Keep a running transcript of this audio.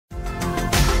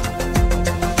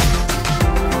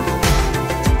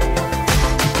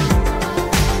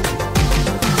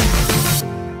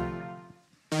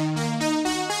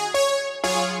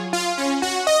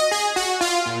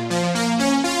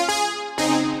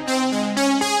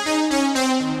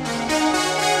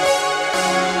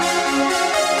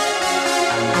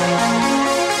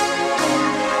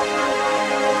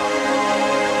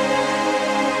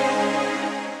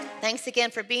again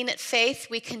for being at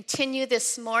Faith. We continue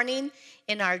this morning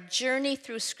in our journey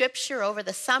through Scripture over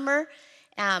the summer.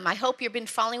 I hope you've been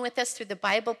following with us through the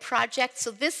Bible Project.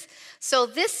 So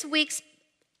this week's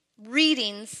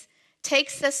readings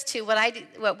takes us to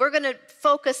what we're going to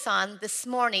focus on this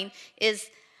morning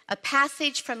is a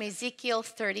passage from Ezekiel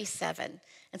 37.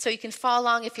 And so you can follow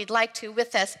along if you'd like to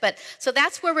with us. But so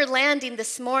that's where we're landing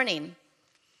this morning.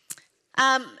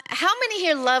 How many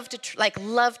here love to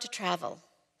travel?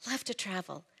 Love to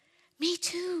travel. Me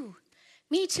too.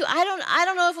 I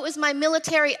don't know if it was my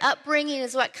military upbringing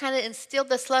is what kind of instilled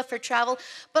this love for travel,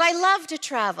 but I love to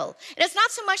travel. And it's not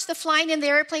so much the flying in the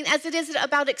airplane as it is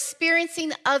about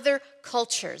experiencing other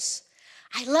cultures.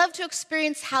 I love to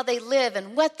experience how they live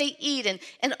and what they eat,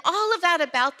 and all of that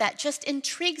about that just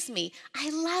intrigues me.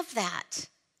 I love that.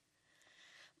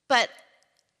 But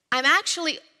I'm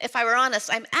actually, if I were honest,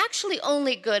 I'm actually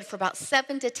only good for about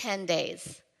 7 to 10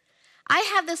 days. I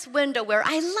have this window where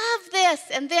I love this,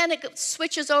 and then it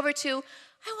switches over to,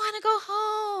 I want to go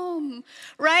home,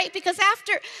 right? Because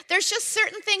after, there's just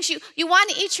certain things, you want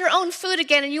to eat your own food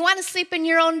again, and you want to sleep in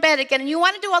your own bed again, and you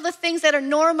want to do all the things that are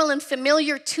normal and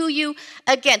familiar to you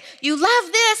again. You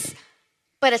love this,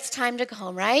 but it's time to go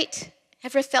home, right?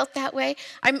 Ever felt that way?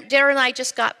 Darren and I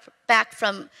just got back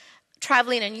from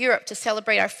traveling in Europe to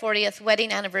celebrate our 40th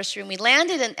wedding anniversary, and we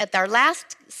landed at our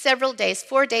last several days,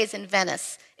 4 days in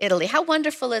Venice, Italy. How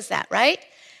wonderful is that, right?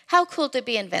 How cool to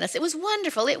be in Venice. It was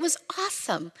wonderful. It was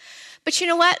awesome. But you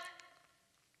know what?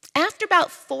 After about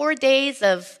 4 days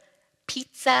of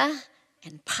pizza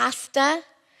and pasta,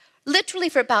 literally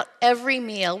for about every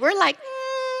meal, we're like,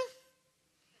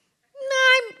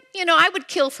 I would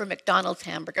kill for McDonald's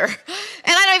hamburger. And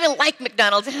I don't even like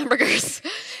McDonald's hamburgers.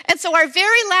 And so our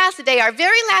very last day, our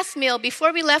very last meal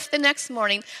before we left the next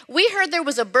morning, we heard there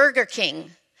was a Burger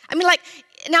King.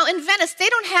 Now in Venice, they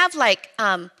don't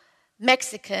have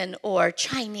Mexican or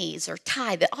Chinese or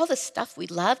Thai, all the stuff we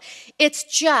love. It's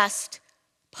just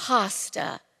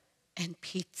pasta and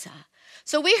pizza.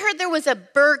 So we heard there was a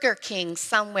Burger King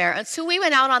somewhere. And so we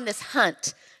went out on this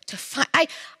hunt to find, I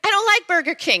don't like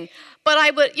Burger King, but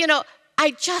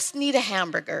I just need a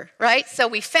hamburger, right? So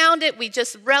we found it. We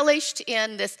just relished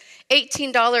in this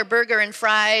 $18 burger and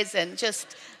fries, and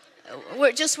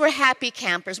we're happy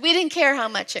campers. We didn't care how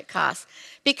much it cost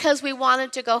because we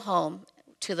wanted to go home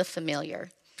to the familiar.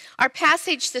 Our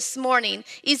passage this morning,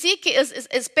 Ezekiel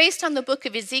is based on the book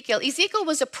of Ezekiel. Ezekiel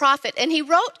was a prophet, and he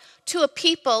wrote to a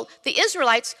people, the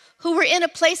Israelites, who were in a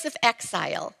place of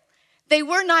exile. They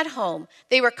were not home.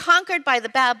 They were conquered by the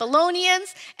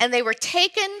Babylonians, and they were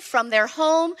taken from their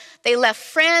home. They left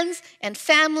friends and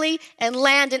family and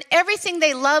land and everything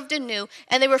they loved and knew,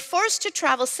 and they were forced to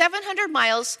travel 700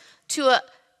 miles to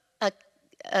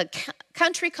a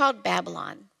country called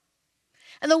Babylon.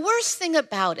 And the worst thing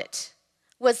about it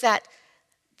was that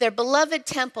their beloved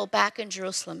temple back in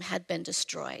Jerusalem had been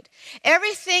destroyed.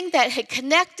 Everything that had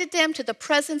connected them to the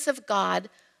presence of God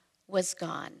was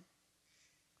gone.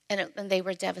 And they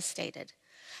were devastated.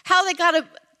 How they kind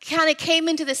of came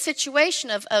into the situation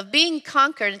of being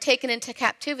conquered and taken into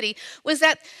captivity was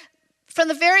that from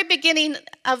the very beginning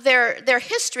of their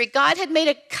history, God had made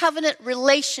a covenant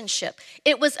relationship.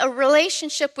 It was a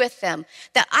relationship with them,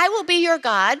 that I will be your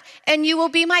God and you will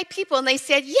be my people. And they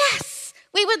said, yes,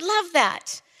 we would love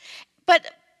that.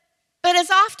 But as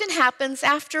often happens,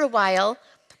 after a while,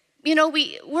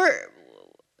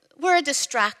 we're a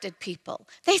distracted people.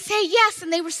 They say yes,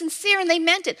 and they were sincere, and they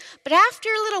meant it. But after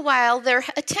a little while, their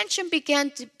attention began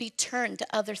to be turned to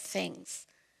other things.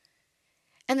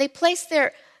 And they placed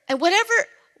and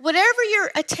whatever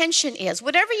your attention is,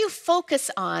 whatever you focus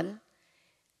on,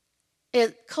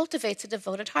 it cultivates a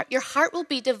devoted heart. Your heart will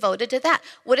be devoted to that.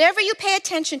 Whatever you pay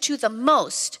attention to the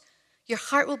most, your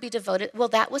heart will be devoted. Well,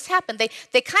 that was happened.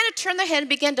 They kind of turned their head and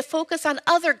began to focus on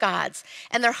other gods,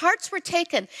 and their hearts were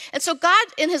taken. And so God,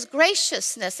 in his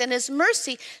graciousness and his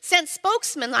mercy, sent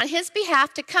spokesmen on his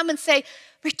behalf to come and say,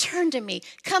 return to me,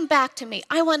 come back to me.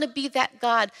 I want to be that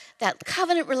God, that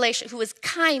covenant relation who is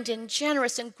kind and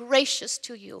generous and gracious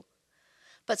to you.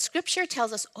 But Scripture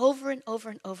tells us over and over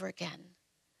and over again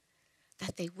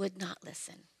that they would not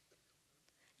listen.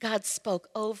 God spoke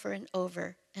over and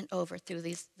over and over through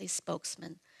these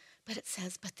spokesmen. But it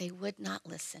says, but they would not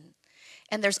listen.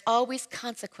 And there's always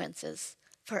consequences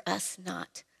for us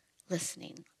not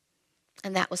listening.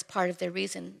 And that was part of their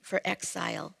reason for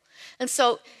exile. And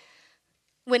so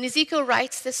when Ezekiel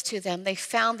writes this to them,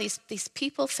 these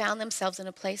people found themselves in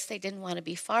a place they didn't want to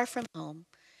be, far from home.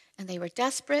 And they were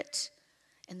desperate,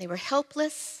 and they were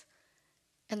helpless,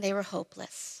 and they were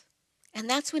hopeless. And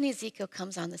that's when Ezekiel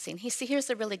comes on the scene. Here's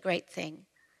the really great thing.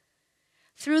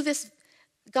 Through this,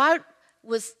 God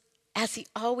was, as he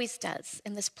always does,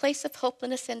 in this place of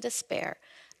hopelessness and despair,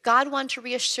 God wanted to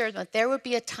reassure them that there would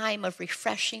be a time of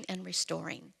refreshing and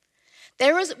restoring.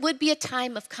 Would be a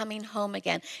time of coming home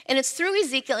again. And it's through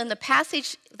Ezekiel, in the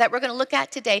passage that we're going to look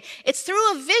at today, it's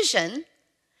through a vision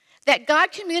that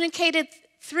God communicated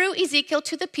through Ezekiel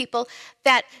to the people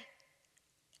that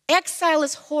exile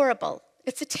is horrible.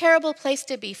 It's a terrible place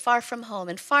to be, far from home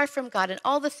and far from God and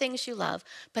all the things you love.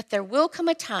 But there will come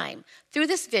a time, through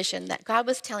this vision that God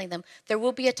was telling them, there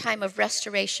will be a time of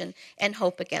restoration and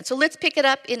hope again. So let's pick it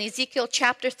up in Ezekiel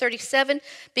chapter 37,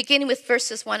 beginning with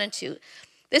verses 1 and 2.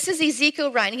 This is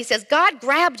Ezekiel writing. He says, God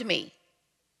grabbed me.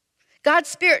 God's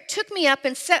Spirit took me up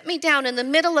and set me down in the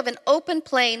middle of an open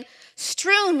plain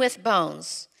strewn with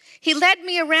bones. He led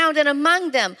me around, and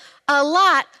among them a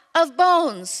lot of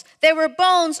bones. There were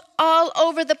bones all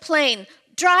over the plain,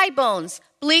 dry bones,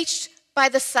 bleached by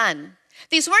the sun.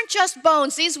 These weren't just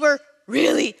bones. These were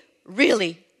really,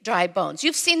 really dry bones.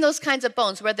 You've seen those kinds of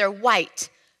bones where they're white,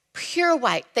 pure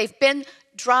white. They've been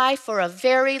dry for a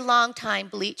very long time,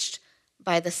 bleached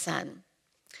by the sun.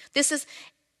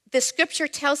 The scripture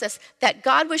tells us that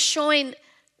God was showing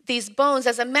these bones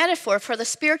as a metaphor for the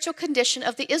spiritual condition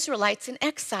of the Israelites in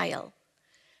exile.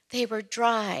 They were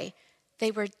dry, they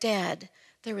were dead,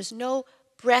 there was no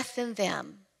breath in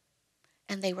them,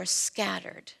 and they were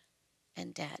scattered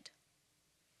and dead.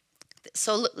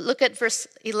 So look at verse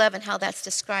 11, how that's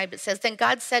described. It says, then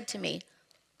God said to me,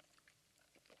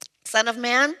 Son of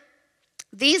man,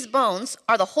 these bones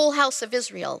are the whole house of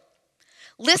Israel.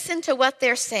 Listen to what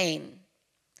they're saying.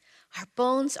 Our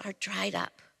bones are dried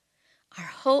up. Our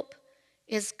hope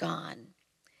is gone.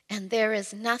 And there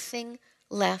is nothing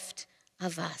left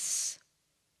of us.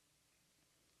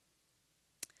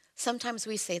 Sometimes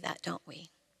we say that, don't we?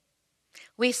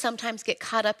 We sometimes get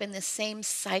caught up in this same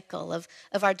cycle of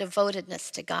our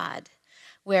devotedness to God,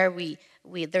 where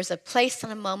there's a place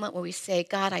and a moment where we say,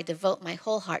 God, I devote my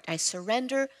whole heart. I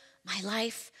surrender my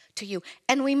life to you.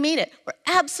 And we mean it. We're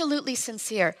absolutely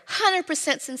sincere,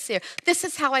 100% sincere. This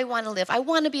is how I want to live. I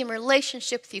want to be in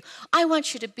relationship with you. I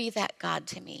want you to be that God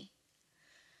to me.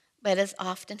 But as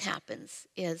often happens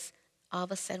is all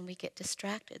of a sudden we get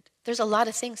distracted. There's a lot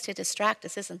of things to distract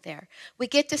us, isn't there? We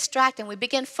get distracted and we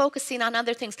begin focusing on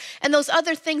other things. And those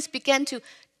other things begin to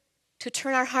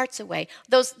turn our hearts away.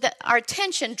 Our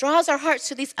attention draws our hearts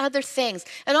to these other things.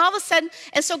 And all of a sudden,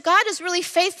 and so God is really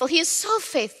faithful. He is so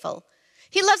faithful.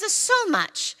 He loves us so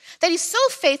much that he's so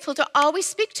faithful to always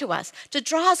speak to us, to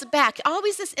draw us back.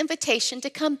 Always this invitation to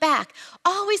come back.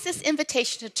 Always this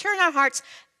invitation to turn our hearts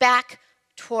back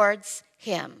towards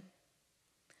him.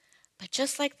 But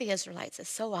just like the Israelites, as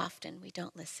so often, we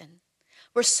don't listen.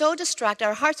 We're so distracted.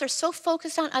 Our hearts are so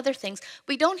focused on other things.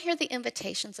 We don't hear the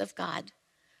invitations of God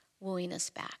wooing us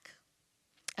back.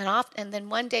 And then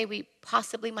one day we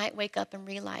possibly might wake up and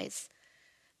realize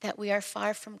that we are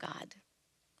far from God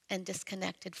and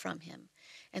disconnected from him.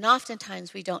 And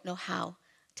oftentimes we don't know how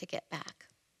to get back.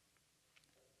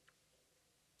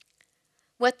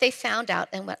 What they found out,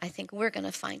 and what I think we're going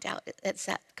to find out, is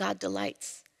that God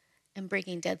delights in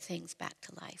bringing dead things back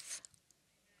to life.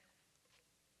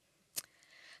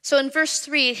 So in verse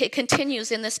 3, it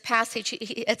continues in this passage.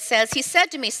 It says, he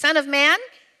said to me, Son of man,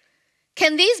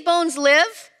 can these bones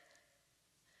live?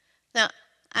 Now,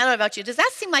 I don't know about you. Does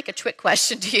that seem like a trick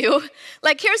question to you?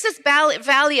 Like, here's this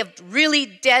valley of really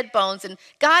dead bones, and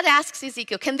God asks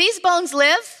Ezekiel, can these bones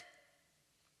live?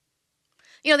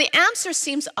 You know, the answer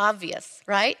seems obvious,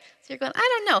 right? So you're going,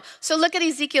 I don't know. So look at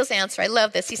Ezekiel's answer. I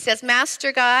love this. He says,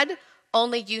 Master God,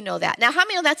 only you know that. Now, how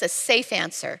many know that's a safe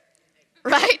answer,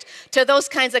 right, to those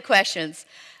kinds of questions?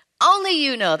 Only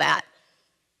you know that.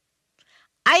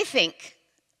 I think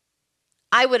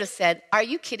I would have said, are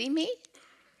you kidding me?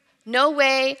 No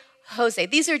way, Jose.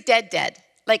 These are dead.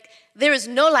 Like, there is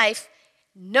no life,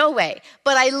 no way.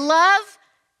 But I love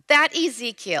that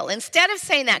Ezekiel, instead of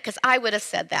saying that, because I would have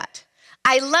said that,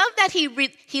 I love that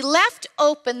he left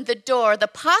open the door, the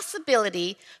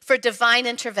possibility for divine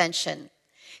intervention.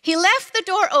 He left the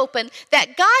door open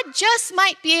that God just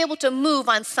might be able to move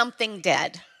on something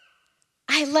dead.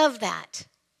 I love that.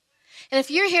 And if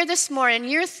you're here this morning,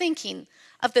 you're thinking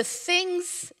of the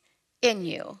things in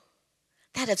you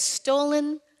that have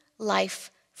stolen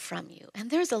life from you. And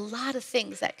there's a lot of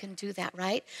things that can do that,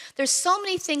 right? There's so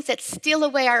many things that steal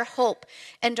away our hope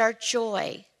and our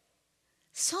joy.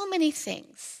 So many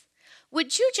things.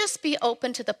 Would you just be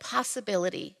open to the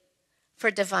possibility for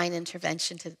divine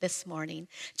intervention this morning?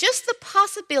 Just the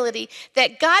possibility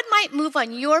that God might move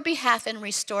on your behalf and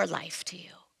restore life to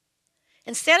you.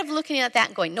 Instead of looking at that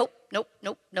and going, nope,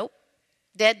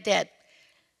 dead.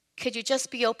 Could you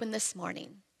just be open this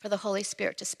morning for the Holy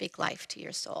Spirit to speak life to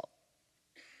your soul.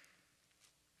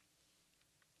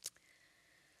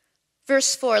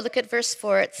 Verse 4, look at verse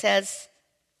 4. It says,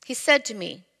 he said to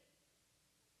me,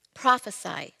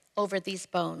 prophesy over these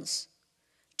bones.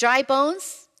 Dry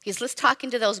bones, he's just talking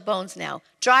to those bones now.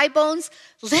 Dry bones,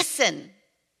 listen.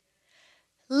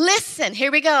 Listen,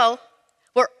 here we go.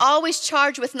 We're always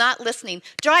charged with not listening.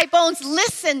 Dry bones,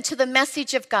 listen to the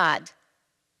message of God.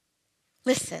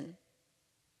 Listen.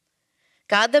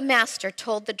 God the Master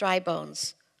told the dry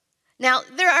bones. Now,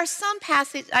 there are some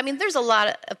passages, there's a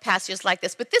lot of passages like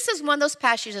this, but this is one of those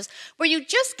passages where you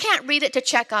just can't read it to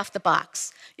check off the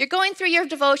box. You're going through your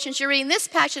devotions, you're reading this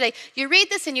passage today, you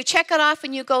read this and you check it off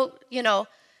and you go,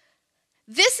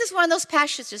 this is one of those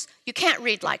passages you can't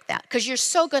read like that because you're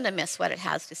so going to miss what it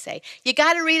has to say. You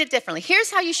got to read it differently.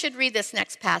 Here's how you should read this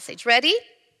next passage. Ready?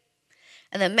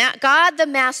 And then God the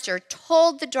Master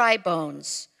told the dry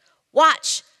bones,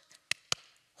 watch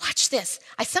this.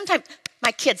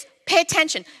 My kids, pay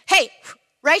attention. Hey,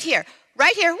 right here,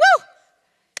 woo!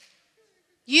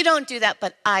 You don't do that,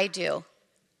 but I do.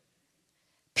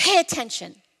 Pay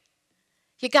attention.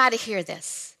 You got to hear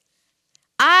this.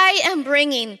 I am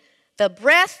bringing the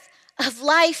breath of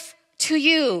life to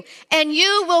you, and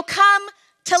you will come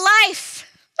to life.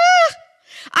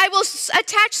 I will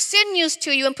attach sinews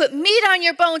to you and put meat on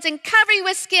your bones and cover you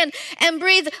with skin and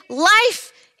breathe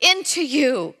life into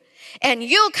you. And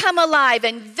you'll come alive,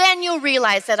 and then you'll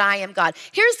realize that I am God.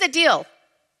 Here's the deal.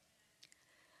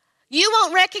 You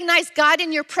won't recognize God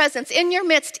in your presence, in your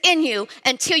midst, in you,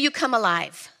 until you come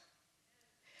alive.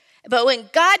 But when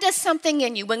God does something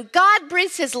in you, when God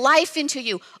breathes his life into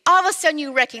you, all of a sudden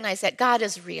you recognize that God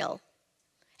is real.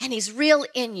 And he's real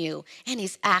in you, and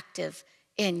he's active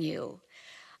in you.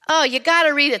 Oh, you got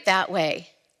to read it that way,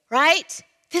 right?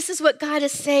 This is what God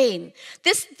is saying.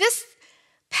 This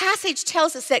passage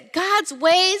tells us that God's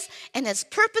ways and his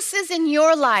purposes in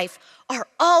your life are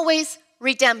always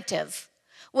redemptive.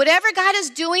 Whatever God is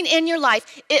doing in your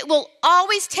life, it will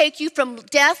always take you from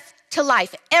death to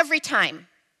life, every time.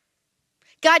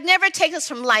 God never takes us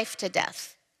from life to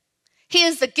death. He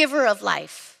is the giver of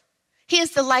life. He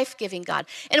is the life-giving God.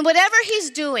 And whatever he's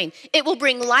doing, it will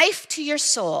bring life to your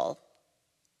soul.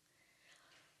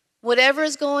 Whatever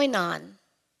is going on,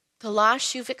 the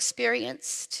loss you've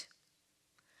experienced,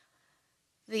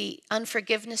 the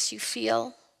unforgiveness you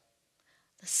feel,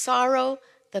 the sorrow,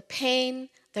 the pain,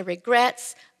 the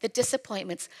regrets, the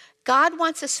disappointments. God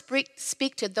wants to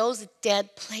speak to those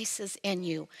dead places in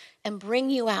you and bring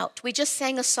you out. We just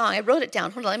sang a song. I wrote it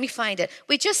down. Hold on, let me find it.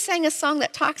 We just sang a song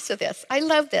that talks to this. I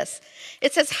love this.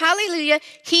 It says, hallelujah,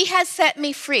 he has set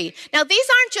me free. Now, these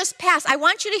aren't just past. I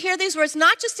want you to hear these words,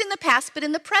 not just in the past, but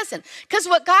in the present. Because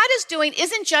what God is doing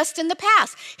isn't just in the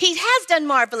past. He has done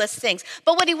marvelous things.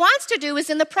 But what he wants to do is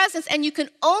in the present, and you can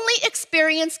only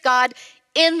experience God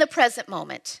in the present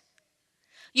moment.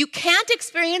 You can't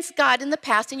experience God in the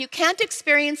past, and you can't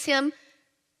experience him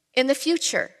in the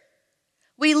future.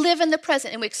 We live in the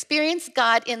present, and we experience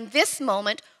God in this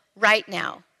moment right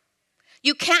now.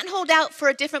 You can't hold out for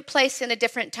a different place in a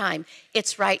different time.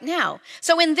 It's right now.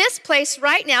 So in this place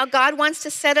right now, God wants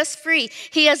to set us free.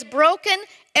 He has broken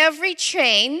every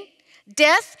chain.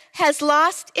 Death has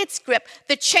lost its grip.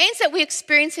 The chains that we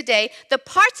experience today, the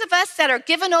parts of us that are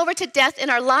given over to death in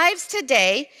our lives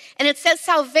today, and it says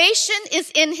salvation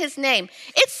is in his name.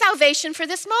 It's salvation for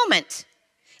this moment.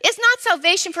 It's not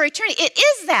salvation for eternity. It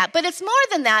is that, but it's more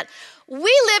than that.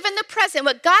 We live in the present.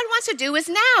 What God wants to do is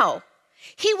now.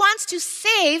 He wants to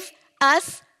save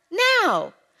us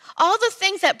now. All the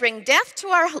things that bring death to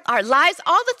our lives,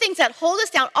 all the things that hold us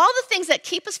down, all the things that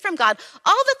keep us from God,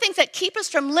 all the things that keep us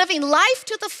from living life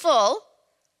to the full,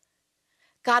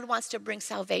 God wants to bring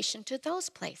salvation to those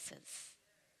places.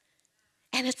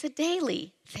 And it's a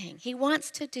daily thing. He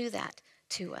wants to do that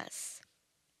to us.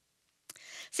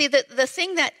 See, the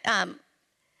thing that,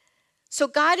 so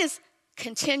God is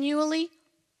continually,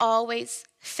 always,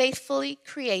 faithfully,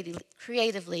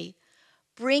 creatively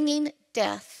bringing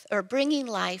death or bringing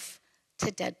life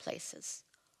to dead places.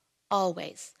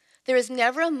 Always. There is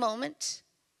never a moment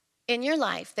in your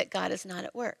life that God is not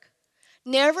at work.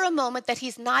 Never a moment that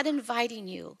he's not inviting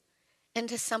you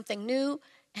into something new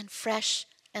and fresh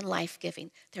and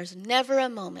life-giving. There's never a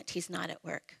moment he's not at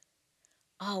work.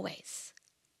 Always.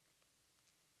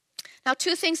 Now,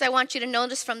 two things I want you to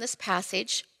notice from this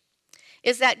passage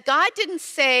is that God didn't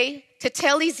say to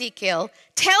tell Ezekiel,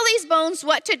 tell these bones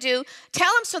what to do,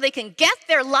 tell them so they can get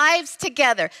their lives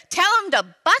together. Tell them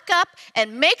to buck up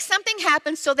and make something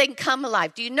happen so they can come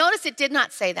alive. Do you notice it did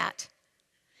not say that?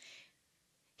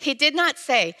 He did not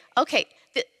say, okay,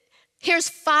 here's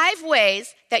 5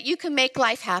 ways that you can make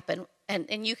life happen,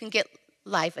 and you can get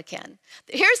live again.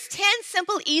 Here's 10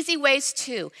 simple, easy ways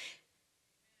too.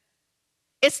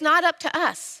 It's not up to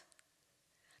us.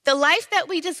 The life that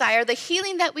we desire, the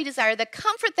healing that we desire, the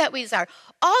comfort that we desire,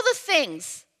 all the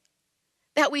things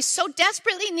that we so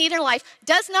desperately need in our life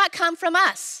does not come from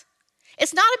us.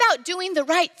 It's not about doing the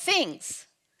right things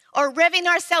or revving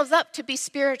ourselves up to be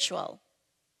spiritual.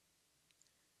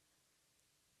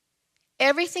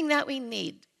 Everything that we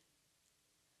need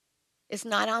is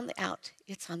not on the out,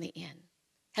 it's on the in.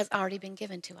 Has already been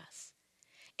given to us.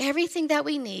 Everything that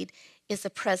we need is the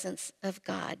presence of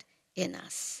God in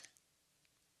us.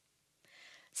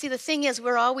 See, the thing is,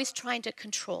 we're always trying to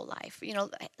control life. You know,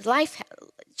 life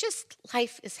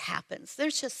happens.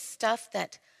 There's just stuff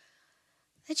that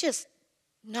it just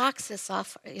knocks us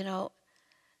off, you know.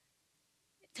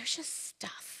 There's just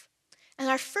stuff. And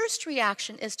our first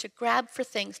reaction is to grab for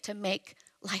things to make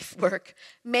life work,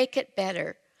 make it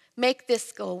better, make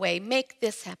this go away, make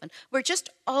this happen. We're just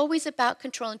always about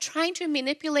control and trying to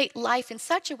manipulate life in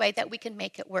such a way that we can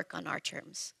make it work on our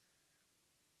terms.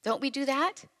 Don't we do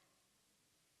that?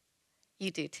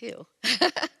 You do too.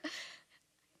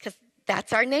 Because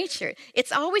that's our nature.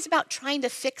 It's always about trying to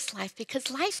fix life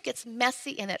because life gets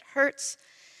messy and it hurts.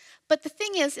 But the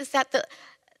thing is that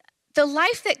the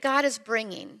life that God is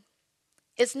bringing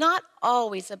is not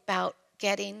always about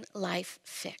getting life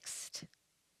fixed.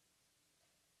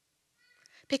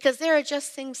 Because there are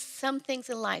just some things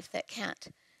in life that can't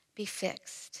be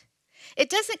fixed. It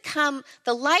doesn't come,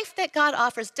 the life that God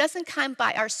offers doesn't come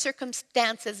by our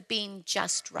circumstances being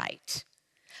just right.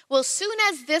 Well, soon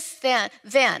as this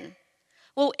then,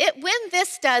 when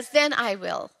this does, then I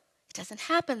will. It doesn't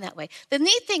happen that way. The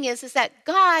neat thing is that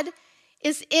God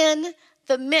is in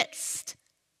the midst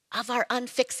of our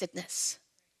unfixedness.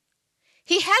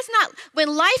 He has not,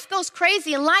 when life goes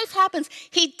crazy and life happens,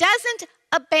 he doesn't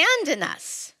abandon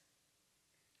us.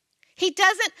 He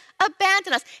doesn't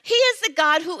abandon us. He is the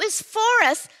God who is for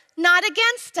us, not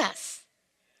against us.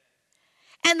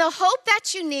 And the hope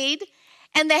that you need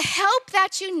and the help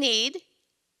that you need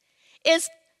is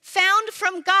found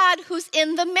from God who's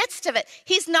in the midst of it.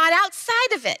 He's not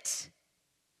outside of it.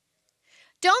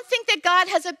 Don't think that God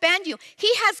has abandoned you.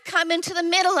 He has come into the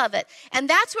middle of it. And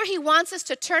that's where he wants us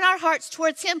to turn our hearts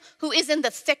towards him who is in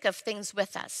the thick of things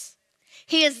with us.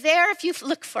 He is there if you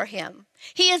look for him.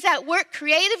 He is at work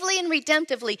creatively and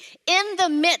redemptively in the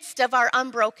midst of our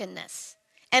unbrokenness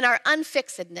and our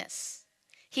unfixedness.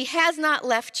 He has not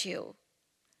left you.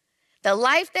 The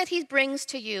life that he brings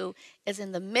to you is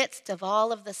in the midst of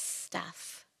all of the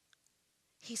stuff.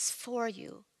 He's for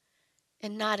you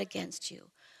and not against you.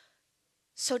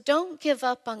 So don't give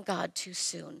up on God too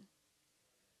soon.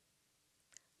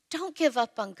 Don't give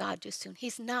up on God too soon.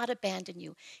 He's not abandoned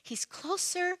you. He's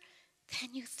closer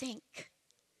than you think.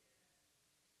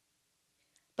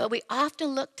 But we often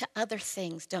look to other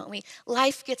things, don't we?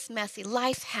 Life gets messy.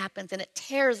 Life happens, and it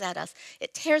tears at us.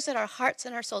 It tears at our hearts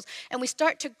and our souls. And we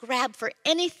start to grab for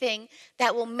anything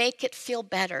that will make it feel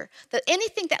better,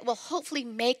 anything that will hopefully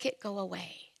make it go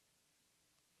away.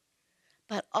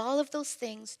 But all of those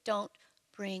things don't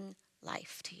bring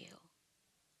life to you.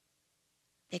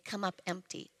 They come up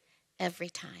empty every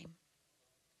time.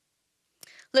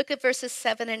 Look at verses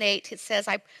 7 and 8. It says,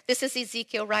 this is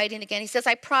Ezekiel writing again. He says,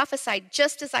 I prophesied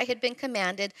just as I had been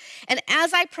commanded. And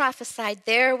as I prophesied,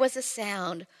 there was a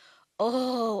sound.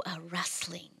 Oh, a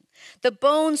rustling. The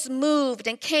bones moved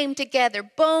and came together,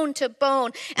 bone to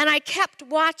bone. And I kept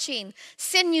watching.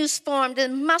 Sinews formed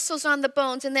and muscles on the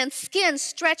bones, and then skin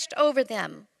stretched over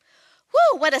them.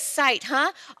 Whoa, what a sight,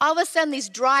 huh? All of a sudden, these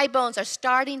dry bones are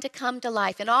starting to come to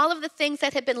life. And all of the things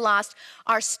that had been lost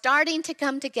are starting to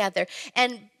come together.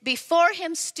 And before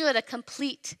him stood a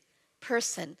complete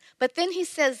person. But then he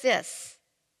says this,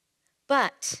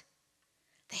 but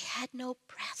they had no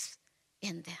breath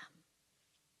in them.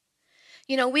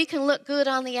 You know, we can look good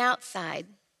on the outside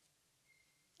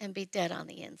and be dead on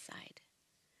the inside.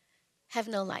 Have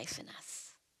no life in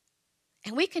us.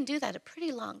 And we can do that a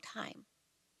pretty long time.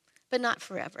 But not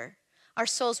forever. Our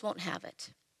souls won't have it.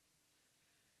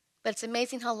 But it's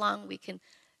amazing how long we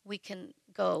can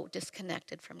go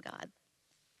disconnected from God.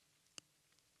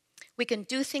 We can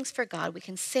do things for God. We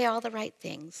can say all the right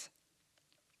things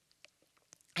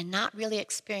and not really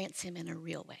experience him in a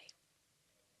real way.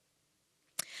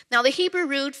 Now, the Hebrew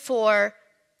root for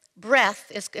breath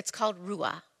it's called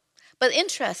ruah. But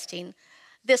interesting,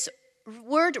 this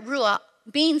word ruah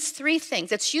means three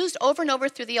things. It's used over and over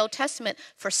through the Old Testament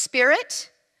for spirit,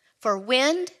 for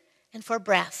wind, and for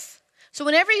breath. So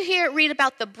whenever you read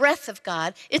about the breath of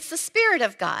God, it's the Spirit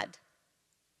of God.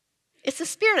 It's the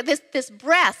Spirit, this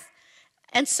breath.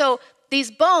 And so these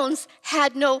bones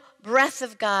had no breath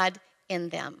of God in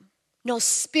them, no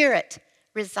spirit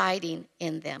residing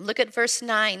in them. Look at verse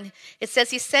 9. It says,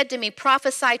 he said to me,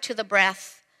 prophesy to the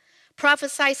breath.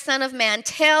 Prophesy, son of man,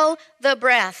 tell the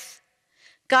breath.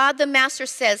 God the Master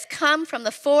says, come from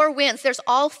the four winds. There's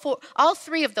all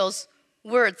three of those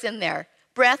words in there.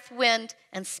 Breath, wind,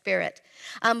 and spirit.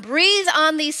 Breathe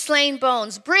on these slain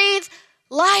bones. Breathe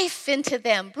life into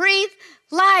them. Breathe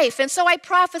life. And so I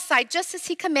prophesied just as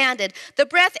he commanded. The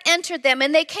breath entered them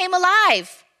and they came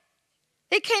alive.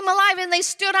 They came alive and they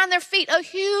stood on their feet, a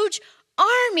huge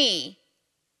army.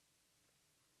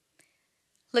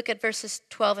 Look at verses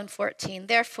 12 and 14.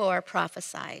 Therefore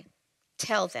prophesy.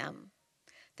 Tell them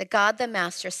that God the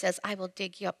Master says, I will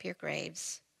dig you up your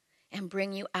graves and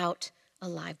bring you out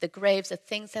alive. The graves of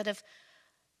things that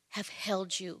have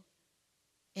held you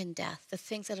in death, the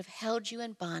things that have held you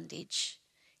in bondage.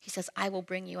 He says, I will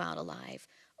bring you out alive,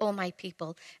 O my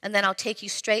people, and then I'll take you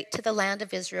straight to the land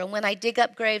of Israel. When I dig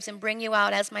up graves and bring you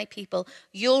out as my people,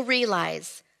 you'll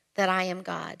realize that I am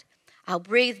God. I'll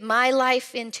breathe my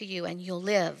life into you and you'll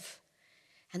live.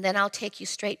 And then I'll take you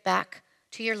straight back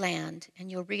to your land and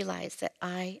you'll realize that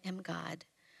I am God.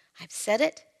 I've said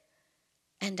it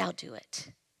and I'll do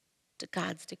it. To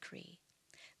God's decree.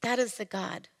 That is the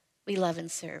God we love and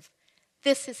serve.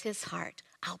 This is his heart.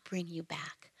 I'll bring you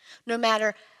back. No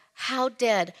matter how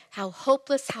dead, how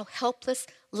hopeless, how helpless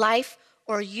life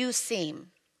or you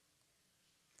seem,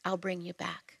 I'll bring you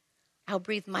back. I'll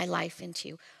breathe my life into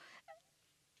you.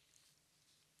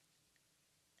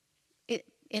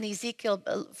 In Ezekiel,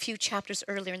 a few chapters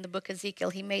earlier in the book of Ezekiel,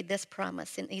 he made this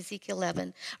promise in Ezekiel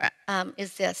 11,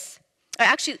 is this.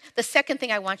 Actually, the second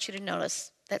thing I want you to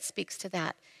notice that speaks to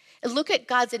that. And look at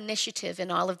God's initiative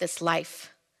in all of this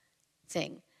life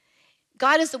thing.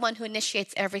 God is the one who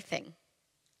initiates everything,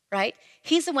 right?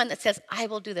 He's the one that says, I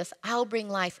will do this. I'll bring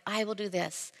life. I will do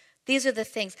this. These are the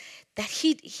things that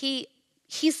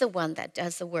he's the one that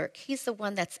does the work. He's the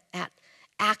one that's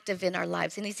active in our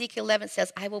lives. In Ezekiel 11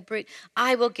 says, I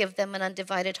will give them an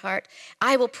undivided heart.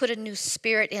 I will put a new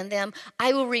spirit in them.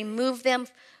 I will remove them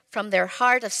from their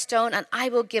heart of stone, and I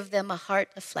will give them a heart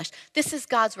of flesh. This is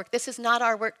God's work. This is not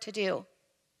our work to do.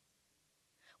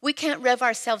 We can't rev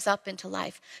ourselves up into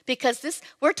life because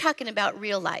we're talking about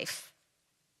real life,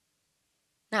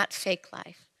 not fake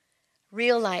life.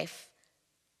 Real life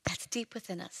that's deep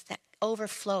within us, that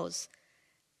overflows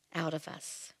out of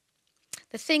us.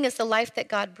 The thing is, the life that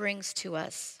God brings to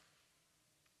us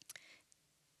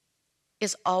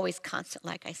is always constant,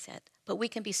 like I said, but we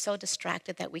can be so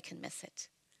distracted that we can miss it.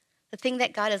 The thing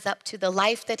that God is up to, the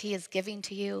life that he is giving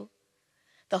to you,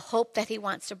 the hope that he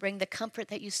wants to bring, the comfort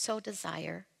that you so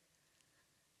desire.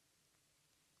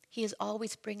 He is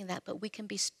always bringing that, but we can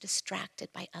be distracted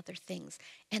by other things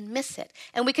and miss it.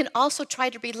 And we can also try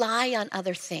to rely on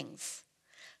other things.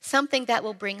 Something that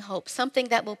will bring hope, something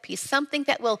that will peace, something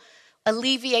that will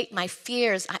alleviate my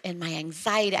fears and my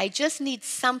anxiety. I just need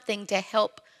something to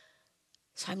help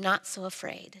so I'm not so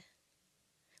afraid.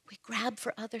 We grab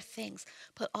for other things,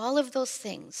 but all of those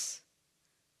things,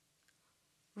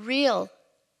 real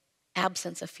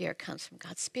absence of fear comes from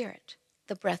God's Spirit,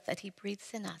 the breath that he breathes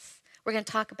in us. We're going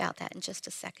to talk about that in just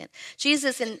a second.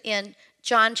 Jesus in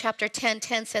John chapter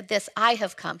 10:10 said this, I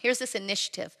have come. Here's this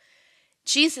initiative.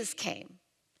 Jesus came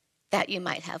that you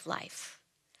might have life.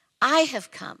 I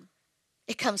have come.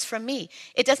 It comes from me.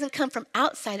 It doesn't come from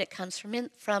outside. It comes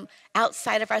from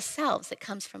outside of ourselves. It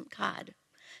comes from God.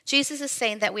 Jesus is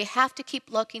saying that we have to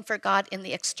keep looking for God in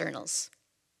the externals.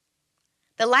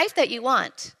 The life that you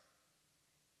want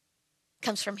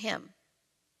comes from him,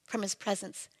 from his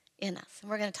presence in us.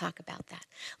 And we're going to talk about that.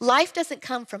 Life doesn't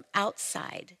come from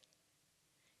outside.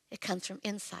 It comes from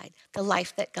inside, the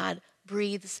life that God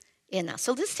breathes in us.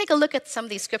 So let's take a look at some of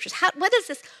these scriptures. What does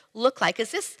this look like?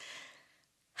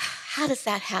 How does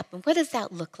that happen? What does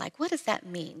that look like? What does that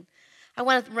mean? I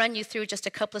want to run you through just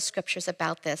a couple of scriptures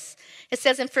about this. It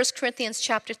says in 1 Corinthians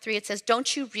chapter 3, it says,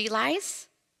 don't you realize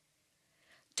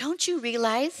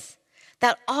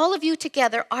that all of you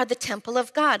together are the temple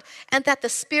of God and that the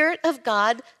Spirit of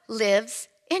God lives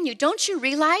in you? Don't you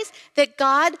realize that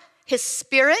God, his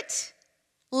Spirit,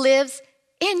 lives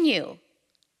in you?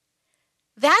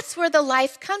 That's where the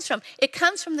life comes from. It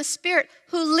comes from the Spirit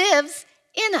who lives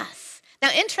in us. Now,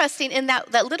 interesting, in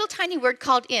that little tiny word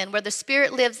called in, where the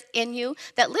Spirit lives in you,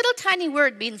 that little tiny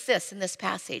word means this in this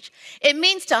passage. It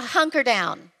means to hunker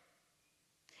down.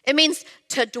 It means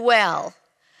to dwell,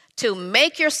 to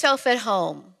make yourself at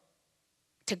home,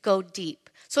 to go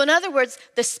deep. So in other words,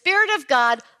 the Spirit of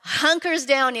God hunkers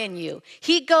down in you.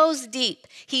 He goes deep.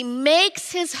 He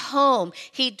makes his home.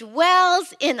 He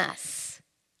dwells in us.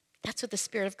 That's what the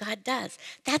Spirit of God does.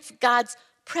 That's God's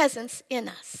presence in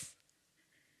us.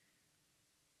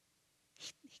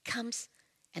 He comes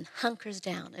and hunkers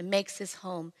down and makes his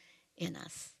home in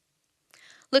us.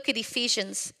 Look at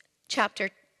Ephesians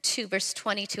chapter 2, verse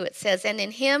 22. It says, and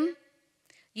in him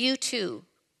you too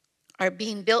are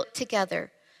being built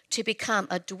together to become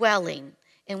a dwelling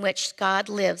in which God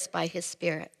lives by his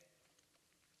Spirit.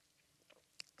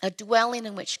 A dwelling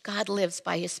in which God lives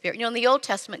by his Spirit. You know, in the Old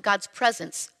Testament, God's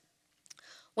presence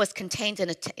was contained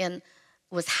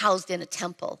was housed in a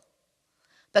temple.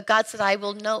 But God said, I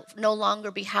will no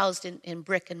longer be housed in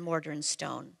brick and mortar and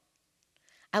stone.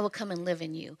 I will come and live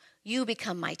in you. You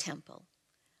become my temple.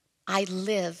 I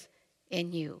live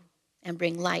in you and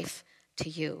bring life to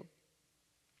you.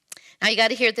 Now you got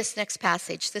to hear this next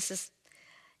passage. It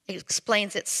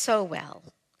explains it so well.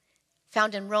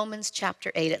 Found in Romans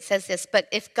chapter 8, it says this, but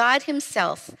if God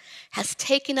himself has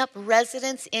taken up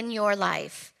residence in your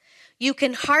life, you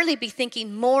can hardly be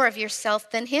thinking more of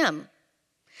yourself than him.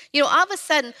 You know, all of a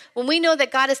sudden, when we know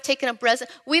that God has taken up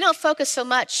residence, we don't focus so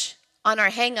much on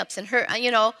our hang-ups and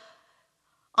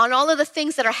on all of the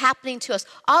things that are happening to us.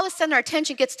 All of a sudden, our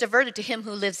attention gets diverted to him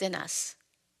who lives in us.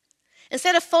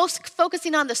 Instead of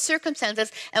focusing on the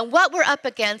circumstances and what we're up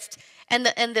against and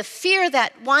the fear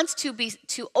that wants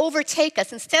to overtake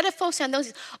us, instead of focusing on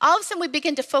those, all of a sudden we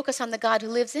begin to focus on the God who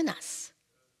lives in us.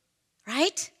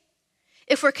 Right?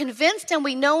 If we're convinced and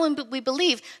we know and we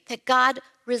believe that God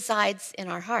resides in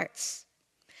our hearts.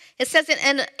 It says,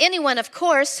 and anyone, of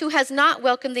course, who has not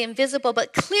welcomed the invisible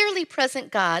but clearly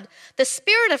present God, the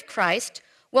Spirit of Christ,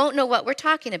 won't know what we're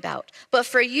talking about. But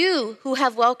for you who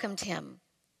have welcomed him,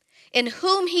 in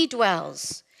whom he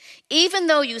dwells, even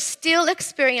though you still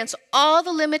experience all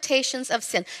the limitations of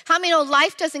sin. How many know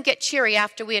life doesn't get cheery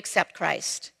after we accept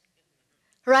Christ?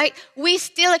 Right? We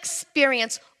still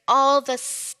experience all the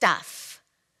stuff.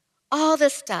 All the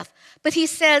stuff. But he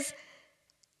says,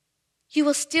 you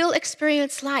will still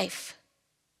experience life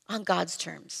on God's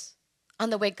terms, on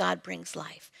the way God brings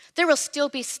life. There will still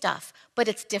be stuff, but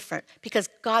it's different because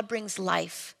God brings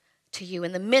life to you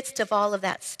in the midst of all of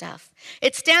that stuff.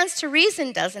 It stands to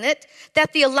reason, doesn't it,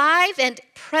 that the alive and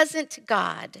present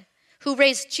God who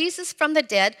raised Jesus from the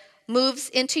dead moves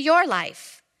into your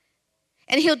life.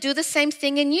 And he'll do the same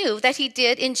thing in you that he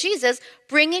did in Jesus,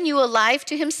 bringing you alive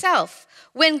to himself.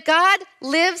 When God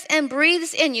lives and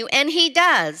breathes in you, and he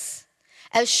does,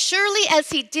 as surely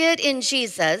as he did in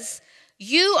Jesus,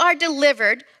 you are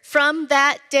delivered from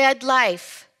that dead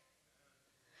life.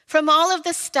 From all of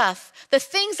the stuff, the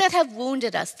things that have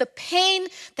wounded us, the pain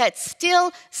that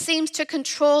still seems to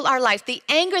control our life, the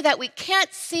anger that we try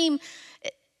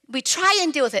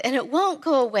and deal with it and it won't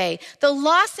go away, the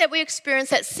loss that we experience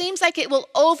that seems like it will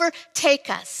overtake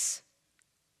us.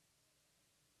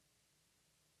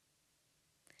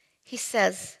 He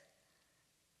says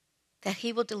that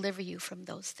he will deliver you from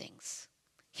those things.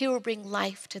 He will bring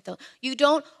life to those. You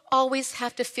don't always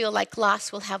have to feel like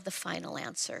loss will have the final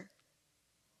answer.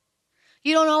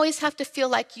 You don't always have to feel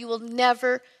like you will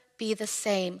never be the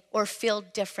same or feel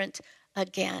different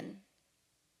again.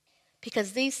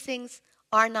 Because these things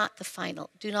are not the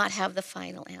final, do not have the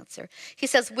final answer. He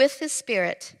says, with his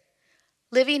Spirit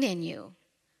living in you,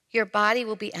 your body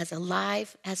will be as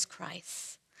alive as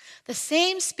Christ. The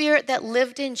same Spirit that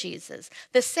lived in Jesus,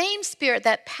 the same Spirit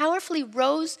that powerfully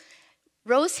raised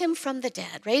him from the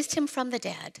dead,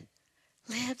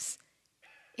 lives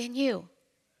in you.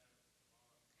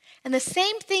 And the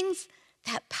same things,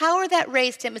 that power that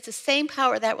raised him is the same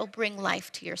power that will bring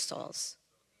life to your souls.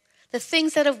 The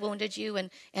things that have wounded you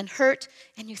and hurt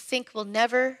and you think will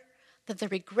never, the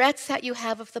regrets that you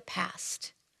have of the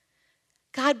past.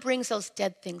 God brings those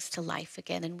dead things to life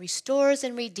again and restores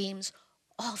and redeems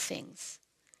all things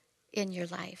in your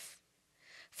life.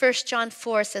 1 John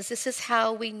 4 says, this is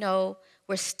how we know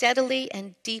we're steadily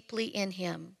and deeply in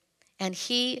him and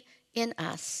he in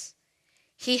us.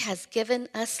 He has given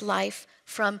us life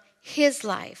from his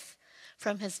life,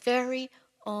 from his very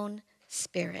own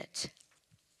Spirit.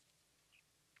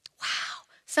 Wow.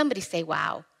 Somebody say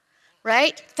wow,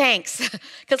 right? Thanks.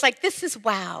 Because this is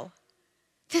wow.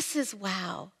 This is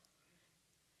wow.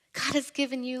 God has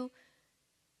given you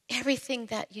everything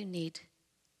that you need.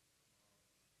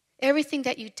 Everything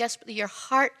that you desperately, your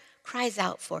heart cries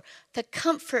out for. The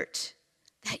comfort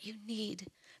that you need.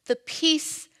 The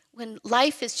peace when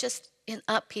life is just in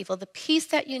upheaval, the peace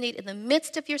that you need in the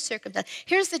midst of your circumstance.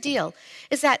 Here's the deal,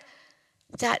 is that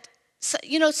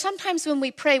sometimes when we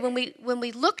pray, when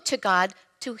we look to God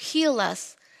to heal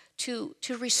us, to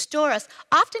restore us,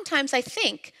 oftentimes I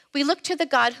think we look to the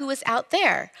God who is out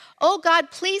there. Oh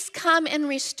God, please come and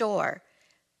restore.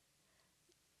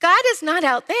 God is not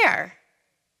out there.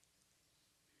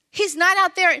 He's not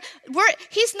out there.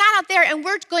 He's not out there, and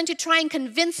we're going to try and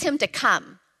convince him to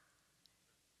come.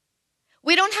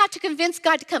 We don't have to convince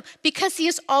God to come because he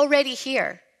is already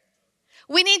here.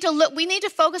 We need to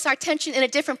focus our attention in a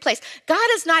different place. God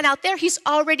is not out there. He's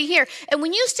already here. And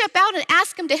when you step out and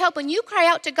ask him to help, when you cry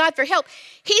out to God for help,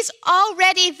 he's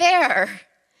already there.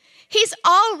 He's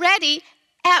already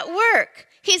at work.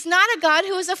 He's not a God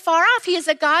who is afar off. He is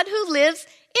a God who lives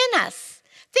in us.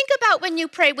 Think about when you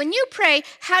pray. When you pray,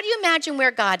 how do you imagine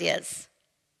where God is?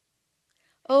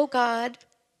 Oh God,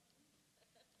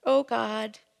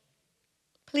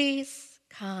 please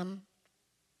come.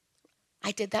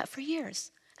 I did that for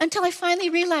years until I finally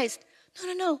realized,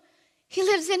 no, he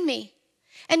lives in me.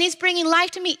 And he's bringing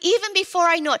life to me even before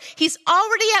I know it. He's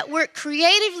already at work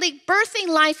creatively birthing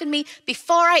life in me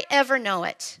before I ever know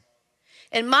it.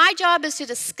 And my job is to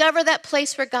discover that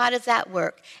place where God is at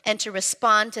work and to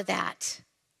respond to that.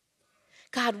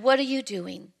 God, what are you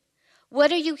doing?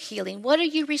 What are you healing? What are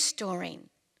you restoring?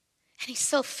 And he's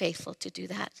so faithful to do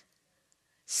that.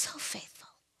 So faithful.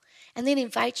 And then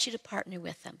invites you to partner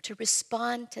with him, to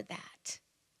respond to that.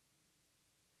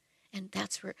 And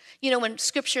that's where, when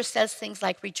Scripture says things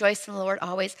like rejoice in the Lord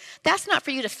always, that's not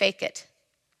for you to fake it.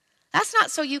 That's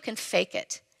not so you can fake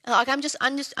it. Like I'm just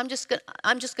going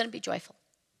to be joyful.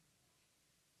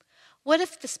 What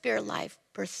if the Spirit of life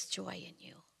births joy in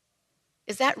you?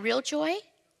 Is that real joy?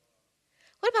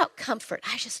 What about comfort?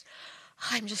 I'm just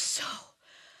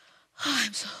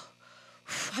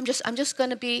going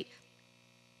to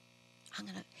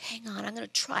hang on. I'm going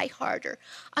to try harder.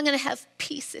 I'm going to have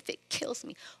peace if it kills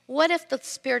me. What if the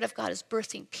Spirit of God is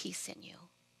birthing peace in you?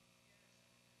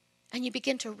 And you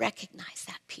begin to recognize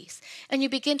that peace. And you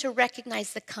begin to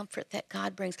recognize the comfort that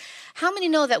God brings. How many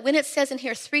know that when it says in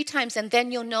here 3 times, and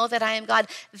then you'll know that I am God,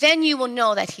 then you will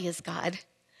know that he is God?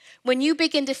 When you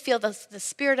begin to feel the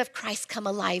Spirit of Christ come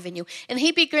alive in you, and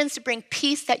he begins to bring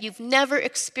peace that you've never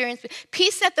experienced,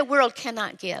 peace that the world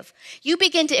cannot give. You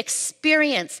begin to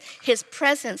experience his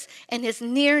presence and his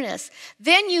nearness.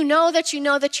 Then you know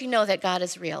that God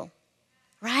is real,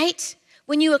 right?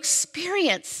 When you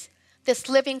experience this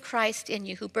living Christ in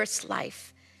you who births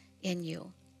life in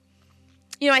you.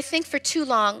 I think for too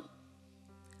long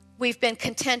we've been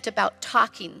content about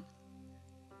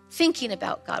thinking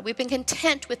about God. We've been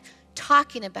content with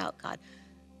talking about God.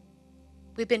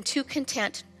 We've been too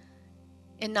content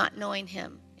in not knowing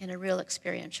him in a real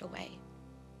experiential way.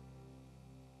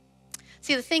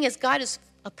 See, the thing is, God is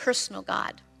a personal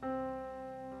God.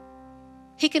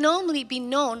 He can only be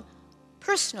known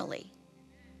personally.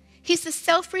 He's the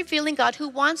self-revealing God who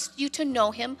wants you to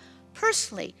know him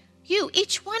personally. You,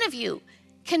 each one of you,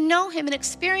 can know him and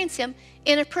experience him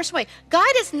in a personal way. God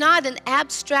is not an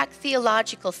abstract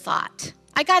theological thought.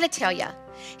 I got to tell you,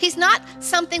 he's not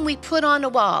something we put on a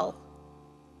wall,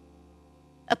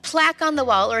 a plaque on the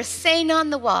wall or a saying on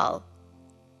the wall.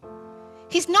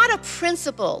 He's not a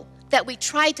principle that we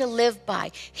try to live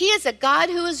by. He is a God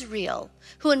who is real,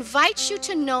 who invites you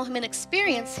to know him and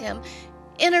experience him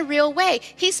in a real way.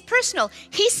 He's personal.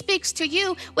 He speaks to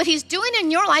you. What he's doing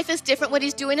in your life is different what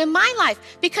he's doing in my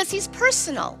life because he's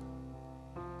personal.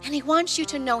 And he wants you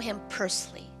to know him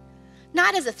personally,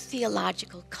 not as a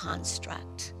theological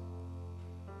construct,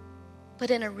 but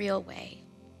in a real way.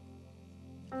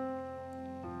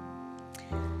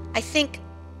 I think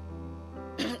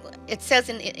it says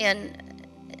in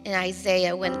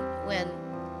Isaiah when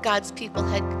God's people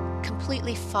had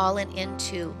completely fallen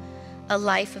into a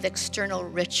life of external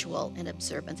ritual and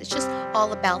observance. It's just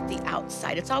all about the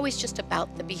outside. It's always just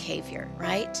about the behavior,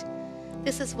 right?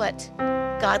 This is what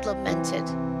God lamented.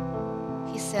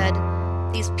 He said,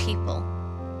 these people,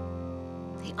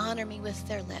 they honor me with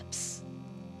their lips,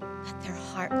 but their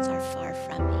hearts are far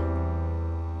from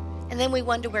me. And then we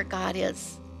wonder where God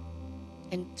is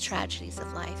in tragedies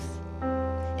of life.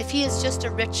 If he is just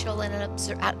a ritual and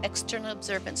an external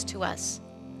observance to us,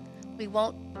 we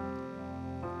won't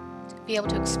be able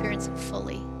to experience him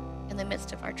fully in the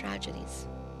midst of our tragedies.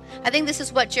 I think this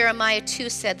is what Jeremiah 2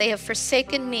 said. They have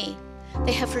forsaken me.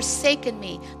 They have forsaken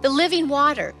me, the living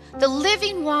water,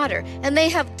 and they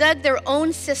have dug their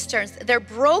own cisterns, their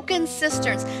broken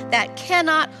cisterns that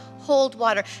cannot hold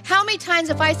water. How many times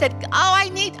have I said, I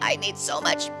need so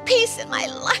much peace in my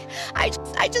life.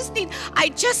 I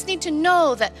just need to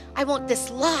know that I want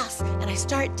this loss, and I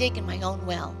start digging my own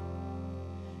well,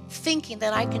 thinking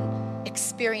that I can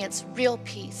experience real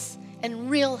peace and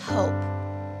real hope,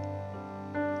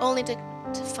 only to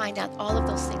find out all of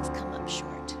those things come up short.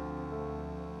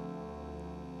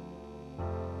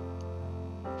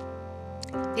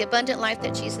 The abundant life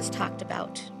that Jesus talked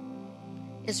about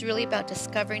is really about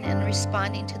discovering and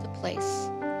responding to the place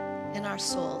in our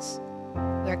souls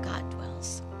where God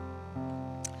dwells.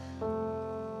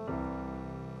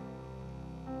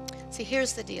 See,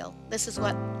 here's the deal. This is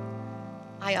what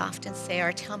I often say,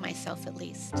 or tell myself at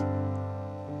least.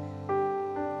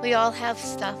 We all have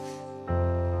stuff.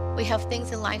 We have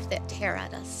things in life that tear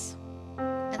at us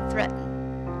and threaten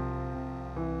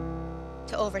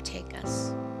to overtake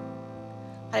us.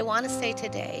 But I want to say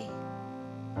today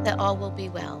that all will be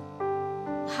well.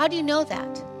 How do you know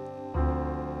that?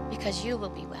 Because you will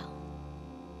be well.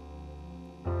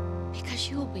 Because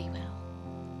you will be well.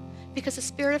 Because the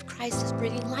Spirit of Christ is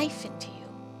breathing life into you.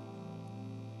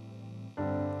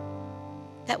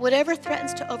 That whatever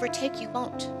threatens to overtake you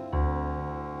won't.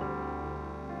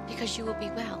 Because you will be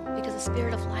well. Because the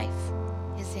Spirit of life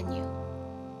is in you.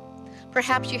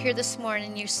 Perhaps you're here this morning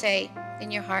and you say,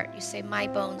 in your heart, you say, my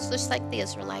bones, just like the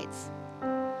Israelites,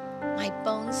 my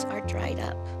bones are dried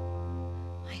up.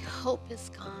 My hope is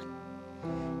gone.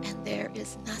 And there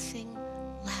is nothing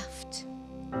left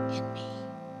in me.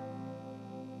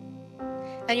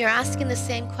 And you're asking the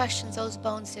same questions those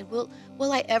bones did. Will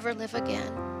I ever live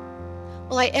again?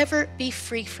 Will I ever be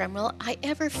free from? Will I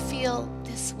ever feel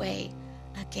this way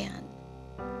again?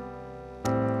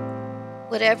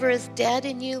 Whatever is dead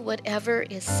in you, whatever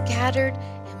is scattered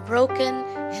and broken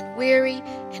and weary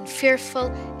and fearful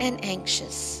and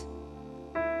anxious,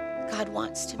 God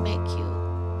wants to make you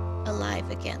alive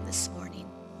again this morning.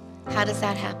 How does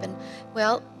that happen?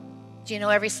 Well, do you know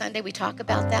every Sunday we talk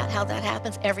about that, how that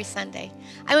happens every Sunday?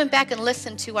 I went back and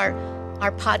listened to our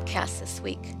podcast this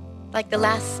week, like the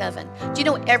last 7. Do you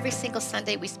know every single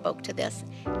Sunday we spoke to this?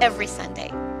 Every Sunday.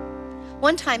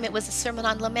 One time it was a sermon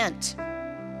on lament.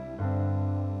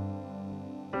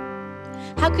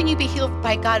 How can you be healed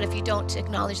by God if you don't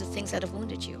acknowledge the things that have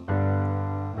wounded you?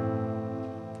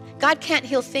 God can't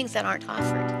heal things that aren't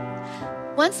offered.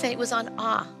 One Sunday it was on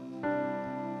awe.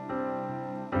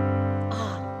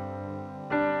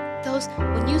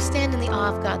 When you stand in the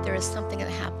awe of God, there is something that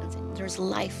happens. There's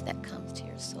life that comes to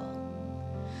your soul.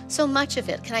 So much of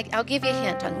it, I'll give you a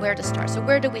hint on where to start. So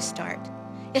where do we start?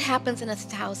 It happens in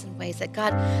 1,000 ways that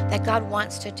God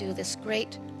wants to do this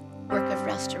great work of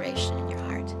restoration in your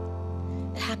heart.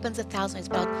 It happens 1,000 ways.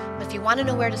 But if you want to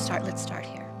know where to start, let's start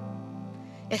here.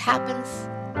 It happens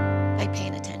by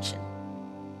paying attention.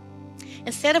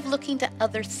 Instead of looking to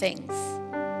other things,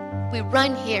 we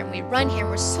run here and we run here and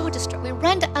we're so distracted. We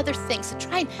run to other things to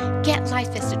try and get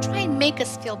life is, to try and make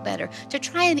us feel better, to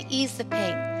try and ease the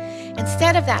pain.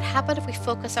 Instead of that, how about if we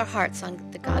focus our hearts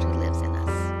on the God who lives in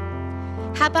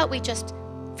us? How about we just,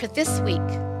 for this week,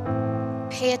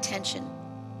 pay attention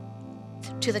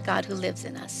to the God who lives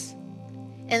in us,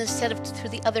 and instead of to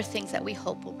the other things that we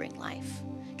hope will bring life?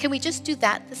 Can we just do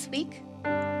that this week?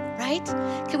 Right?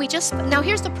 Can we just, now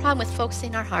here's the problem with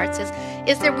focusing our hearts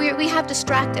is that we have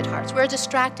distracted hearts. We're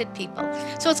distracted people.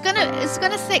 So it's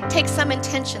gonna take some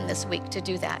intention this week to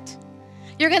do that.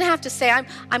 You're gonna have to say,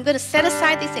 I'm gonna set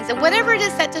aside these things. And whatever it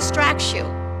is that distracts you,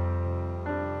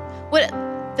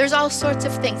 there's all sorts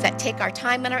of things that take our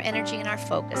time and our energy and our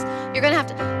focus. You're gonna have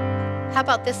to, how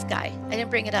about this guy? I didn't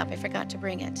bring it up, I forgot to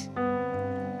bring it.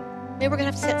 Maybe we're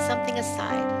gonna have to set something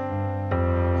aside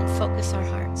and focus our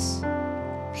hearts.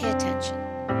 Pay attention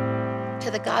to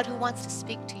the God who wants to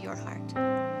speak to your heart,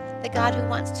 the God who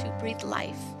wants to breathe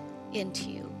life into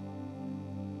you.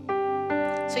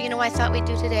 So you know what I thought we'd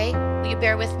do today? Will you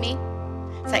bear with me?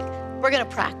 It's like, we're going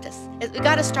to practice. We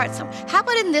got to start somewhere. How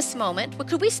about in this moment?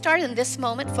 Could we start in this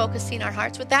moment focusing our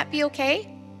hearts? Would that be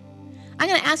okay? I'm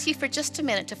going to ask you for just a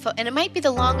minute and it might be the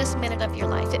longest minute of your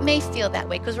life. It may feel that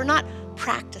way because we're not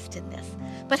practiced in this.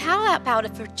 But how about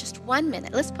if for just 1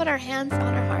 minute, let's put our hands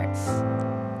on our hearts.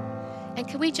 And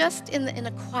can we just, in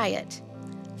a quiet,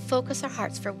 focus our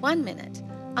hearts for 1 minute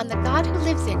on the God who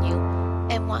lives in you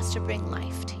and wants to bring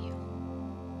life to you?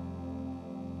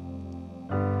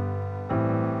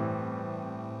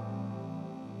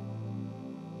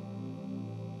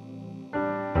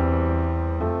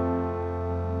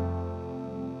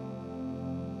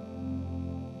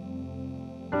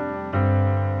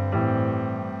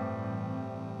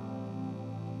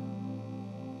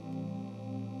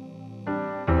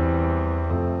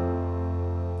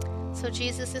 So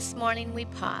Jesus, this morning we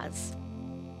pause.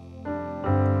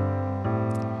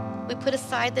 We put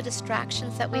aside the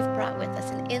distractions that we've brought with us,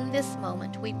 and in this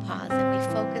moment we pause and we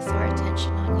focus our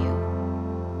attention on you.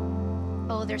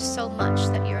 Oh, there's so much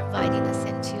that you're inviting us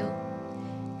into.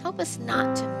 Help us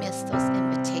not to miss those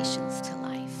invitations to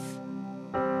life.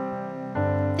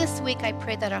 This week I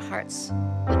pray that our hearts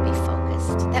would be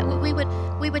focused, that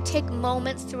we would take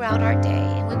moments throughout our day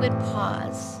and we would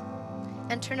pause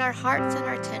and turn our hearts and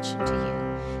our attention to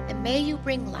you. And may you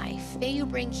bring life, may you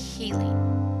bring healing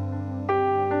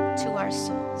to our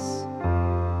souls.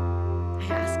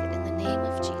 I ask it in the name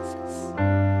of Jesus.